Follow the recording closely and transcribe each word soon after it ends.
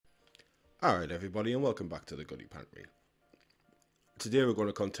Alright everybody, and welcome back to the Goodie Pantry. Today we're going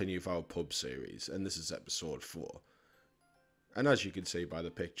to continue with our pub series, and this is episode 4. And as you can see by the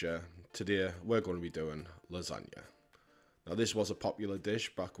picture, today we're going to be doing lasagna. Now this was a popular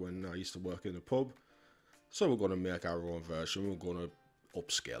dish back when I used to work in a pub, so we're going to make our own version. We're going to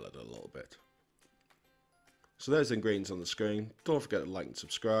upscale it a little bit. So there's the ingredients on the screen. Don't forget to like and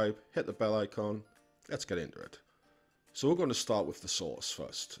subscribe, hit the bell icon. Let's get into it. So we're going to start with the sauce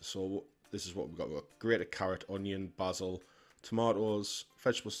first. So this is what we've got. We've got grated carrot, onion, basil, tomatoes,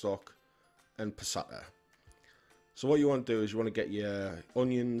 vegetable stock, and passata. So what you want to do is you want to get your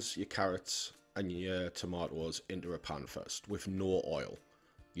onions, your carrots, and your tomatoes into a pan first with no oil.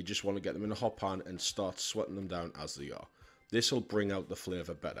 You just want to get them in a hot pan and start sweating them down as they are. This will bring out the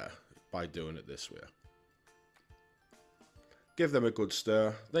flavour better by doing it this way. Give them a good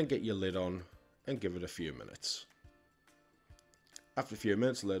stir, then get your lid on and give it a few minutes. After a few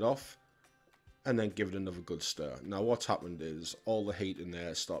minutes, lid off, and then give it another good stir. Now what's happened is all the heat in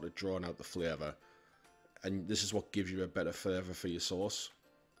there started drawing out the flavour, and this is what gives you a better flavour for your sauce.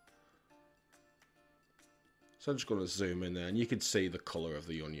 So I'm just going to zoom in there, and you can see the colour of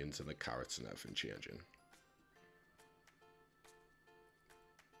the onions and the carrots and everything changing.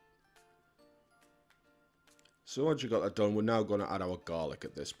 So once you've got that done, we're now going to add our garlic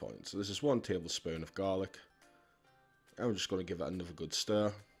at this point. So this is 1 tablespoon of garlic, and we're just going to give that another good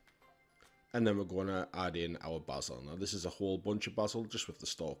stir. And then we're going to add in our basil. Now this is a whole bunch of basil, just with the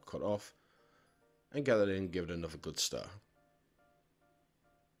stalk cut off. And get that in, give it another good stir.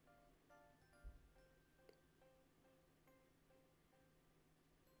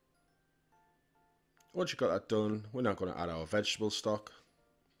 Once you've got that done, we're now going to add our vegetable stock.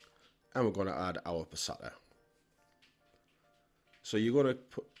 And we're going to add our passata. So you're going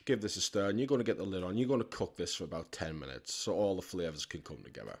to give this a stir, and you're going to get the lid on. You're going to cook this for about 10 minutes, so all the flavours can come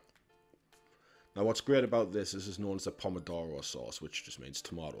together. Now what's great about this is it's known as the pomodoro sauce, which just means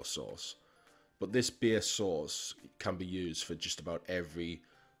tomato sauce. But this base sauce can be used for just about every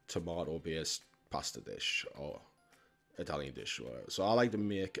tomato-based pasta dish or Italian dish or whatever. So I like to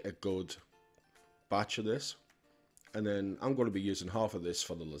make a good batch of this. And then I'm going to be using half of this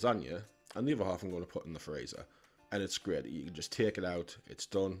for the lasagna, and the other half I'm going to put in the freezer. And it's great. You can just take it out, it's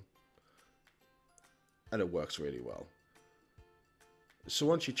done, and it works really well. So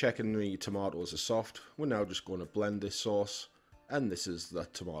once you're checking the tomatoes are soft, we're now just going to blend this sauce, and this is the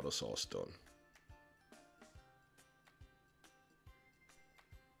tomato sauce done.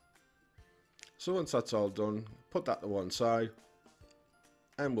 So once that's all done, put that to one side,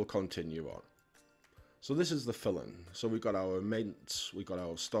 and we'll continue on. So this is the filling. So we've got our mince, we've got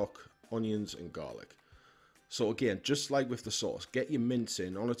our stock, onions and garlic. So again, just like with the sauce, get your mince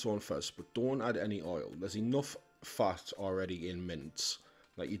in on its own first, but don't add any oil. There's enough fat already in mince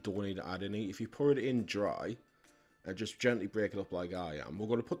that you don't need to add any. If you pour it in dry and just gently break it up like I am, we're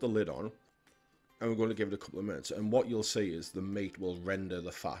going to put the lid on and we're going to give it a couple of minutes, and what you'll see is the meat will render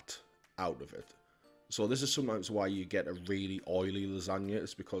the fat out of it. So this is sometimes why you get a really oily lasagna.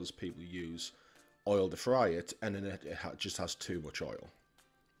 It's because people use oil to fry it, and then it just has too much oil.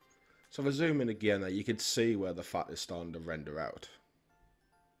 So if I zoom in again, you can see where the fat is starting to render out.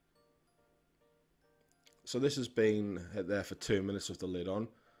 So this has been there for 2 minutes with the lid on.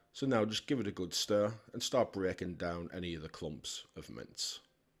 So now just give it a good stir and start breaking down any of the clumps of mince.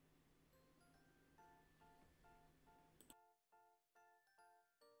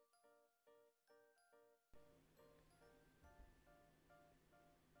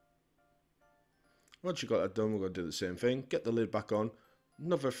 Once you've got that done, we're going to do the same thing. Get the lid back on,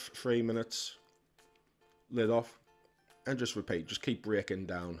 another 3 minutes, lid off. And just repeat, just keep breaking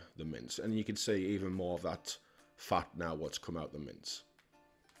down the mince. And you can see even more of that fat now what's come out the mince.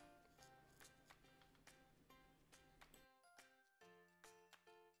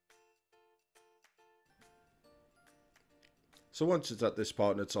 So once it's at this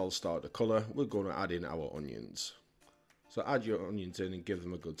part and it's all started to colour, we're going to add in our onions. So add your onions in and give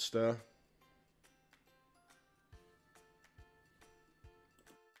them a good stir.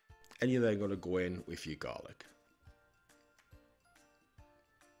 And you're then going to go in with your garlic.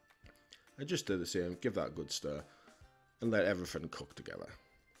 And just do the same, give that a good stir, and let everything cook together.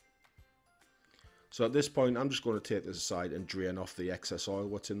 So at this point, I'm just going to take this aside and drain off the excess oil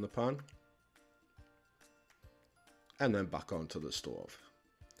what's in the pan. And then back onto the stove.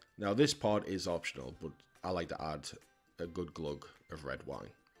 Now this part is optional, but I like to add a good glug of red wine.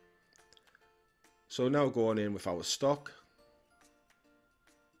 So now going in with our stock.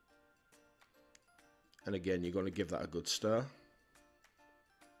 And again, you're going to give that a good stir.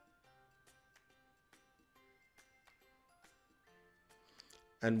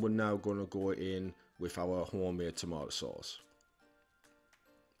 And we're now going to go in with our homemade tomato sauce.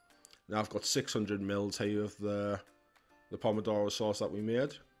 Now I've got 600 mils here of the pomodoro sauce that we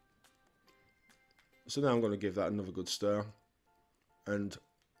made. So now I'm going to give that another good stir. And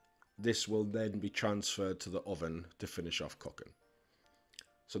this will then be transferred to the oven to finish off cooking.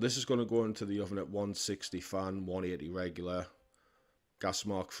 So this is going to go into the oven at 160 fan, 180 regular, gas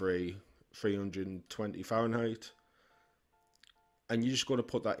mark free, 320 Fahrenheit. And you're just going to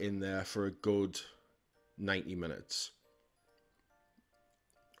put that in there for a good 90 minutes.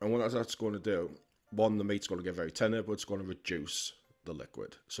 And what that's going to do, one, the meat's going to get very tender, but it's going to reduce the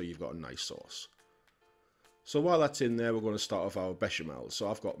liquid. So you've got a nice sauce. So while that's in there, we're going to start off our bechamel. So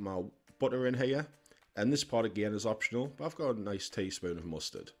I've got my butter in here. And this part again is optional, but I've got a nice teaspoon of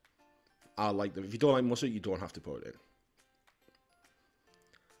mustard. I like them. If you don't like mustard, you don't have to put it in.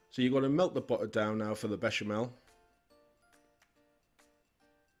 So you're going to melt the butter down now for the bechamel.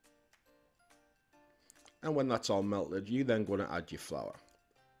 And when that's all melted, you're then going to add your flour.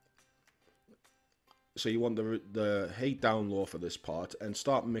 So you want the heat down low for this part and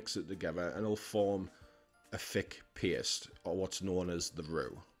start mixing it together, and it'll form a thick paste, or what's known as the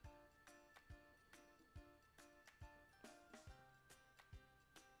roux.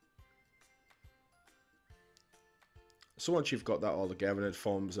 So once you've got that all together and it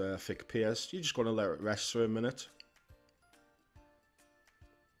forms a thick paste, you're just going to let it rest for a minute.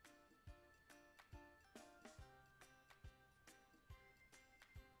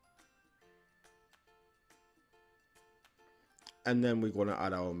 And then we're going to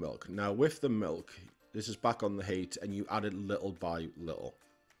add our milk. Now with the milk, this is back on the heat and you add it little by little.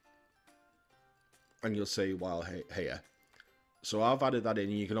 And you'll see while here. So I've added that in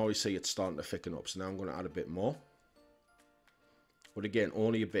and you can always see it's starting to thicken up. So now I'm going to add a bit more. But again,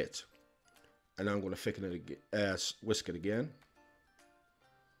 only a bit. And now I'm going to thicken it again, whisk it again.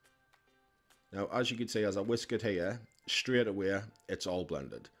 Now as you can see, as I whisk it here, straight away, it's all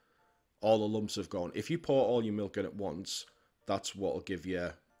blended. All the lumps have gone. If you pour all your milk in at once, that's what will give you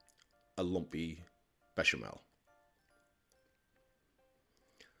a lumpy bechamel.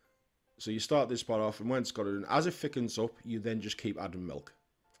 So you start this part off, and when it's got it in, as it thickens up, you then just keep adding milk.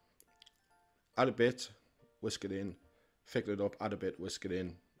 Add a bit, whisk it in, thicken it up, add a bit, whisk it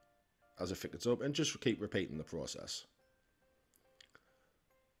in as it thickens up, and just keep repeating the process.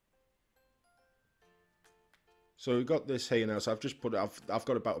 So we've got this here now, so I've just put it, I've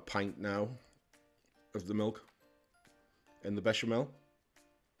got about a pint now of the milk in the bechamel.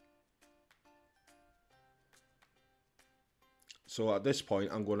 So at this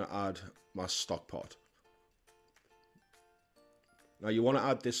point, I'm going to add my stock pot. Now you want to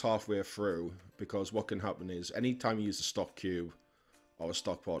add this halfway through, because what can happen is anytime you use a stock cube or a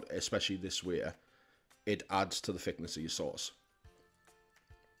stock pot, especially this way, it adds to the thickness of your sauce.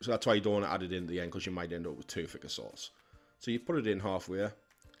 So that's why you don't want to add it in the end, because you might end up with too thick a sauce. So you put it in halfway,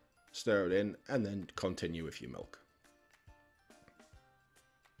 stir it in, and then continue with your milk.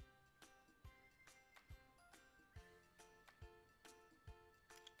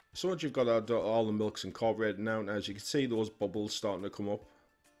 So once you've got all the milks incorporated now, as you can see those bubbles starting to come up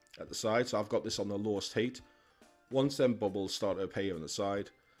at the side. So I've got this on the lowest heat. Once them bubbles start to appear on the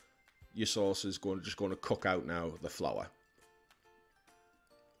side, your sauce is just going to cook out now the flour.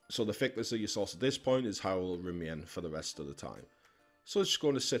 So the thickness of your sauce at this point is how it will remain for the rest of the time. So it's just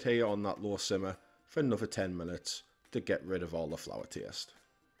going to sit here on that low simmer for another 10 minutes to get rid of all the flour taste.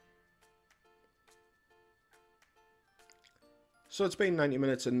 So it's been 90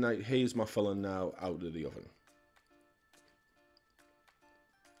 minutes and here's my filling now out of the oven.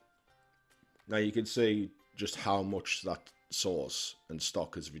 Now you can see just how much that sauce and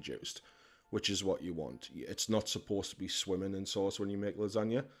stock has reduced, which is what you want. It's not supposed to be swimming in sauce when you make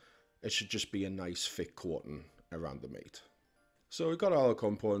lasagna. It should just be a nice thick coating around the meat. So we've got all the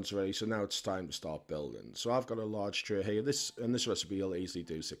components ready, so now it's time to start building. So I've got a large tray here. This recipe will easily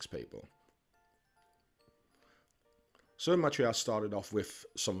do 6 people. So in my tray I started off with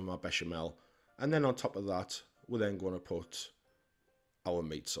some of my bechamel, and then on top of that we're then going to put our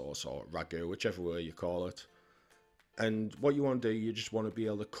meat sauce or ragu, whichever way you call it. And what you want to do, you just want to be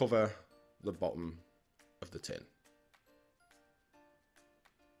able to cover the bottom of the tin.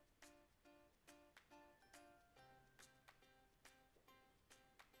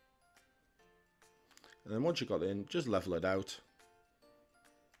 And then once you've got it in, just level it out.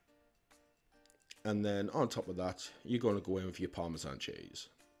 And then on top of that, you're going to go in with your Parmesan cheese.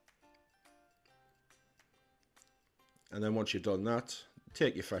 And then once you've done that,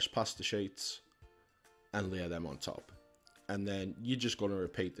 take your fresh pasta sheets and layer them on top. And then you're just going to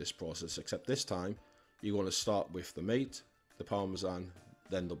repeat this process, except this time, you're going to start with the meat, the Parmesan,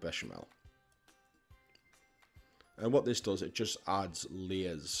 then the bechamel. And what this does, it just adds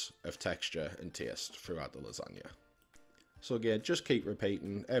layers of texture and taste throughout the lasagna. So again, just keep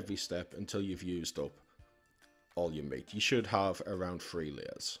repeating every step until you've used up all your meat. You should have around 3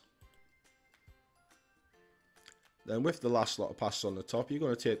 layers. Then with the last lot of pasta on the top, you're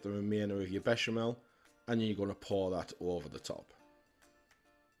going to take the remainder of your bechamel and then you're going to pour that over the top.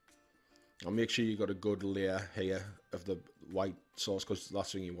 And make sure you've got a good layer here of the white sauce, because the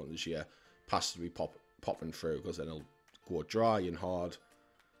last thing you want is your pasta to be popping through, because then it'll go dry and hard.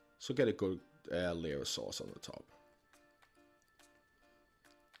 So get a good layer of sauce on the top.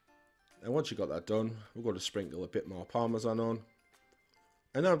 And once you've got that done, we're going to sprinkle a bit more parmesan on.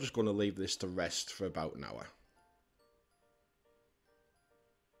 And then I'm just going to leave this to rest for about an hour.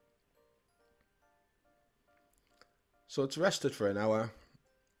 So it's rested for an hour.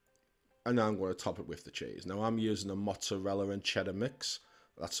 And now I'm going to top it with the cheese. Now I'm using a mozzarella and cheddar mix.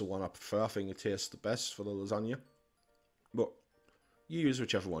 That's the one I prefer. I think it tastes the best for the lasagna. But you use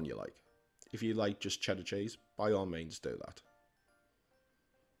whichever one you like. If you like just cheddar cheese, by all means do that.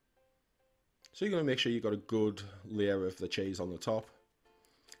 So you're going to make sure you've got a good layer of the cheese on the top.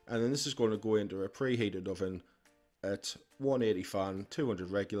 And then this is going to go into a preheated oven at 180 fan, 200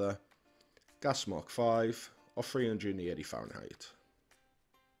 regular, gas mark 5 or 380 Fahrenheit.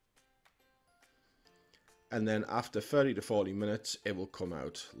 And then after 30 to 40 minutes, it will come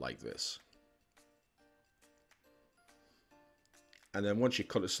out like this. And then once you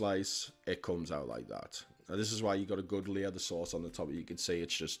cut a slice, it comes out like that. Now this is why you got a good layer of the sauce on the top. You can see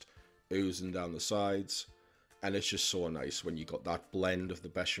it's just oozing down the sides. And it's just so nice when you got that blend of the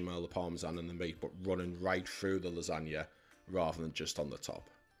bechamel, the parmesan and the meat, but running right through the lasagna rather than just on the top.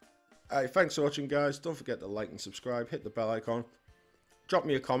 Alright, thanks for watching guys. Don't forget to like and subscribe, hit the bell icon. Drop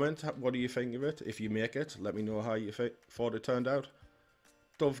me a comment, what do you think of it? If you make it, let me know how you thought it turned out.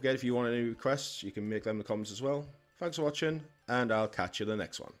 Don't forget, if you want any requests, you can make them in the comments as well. Thanks for watching, and I'll catch you in the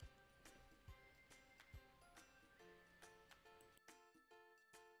next one.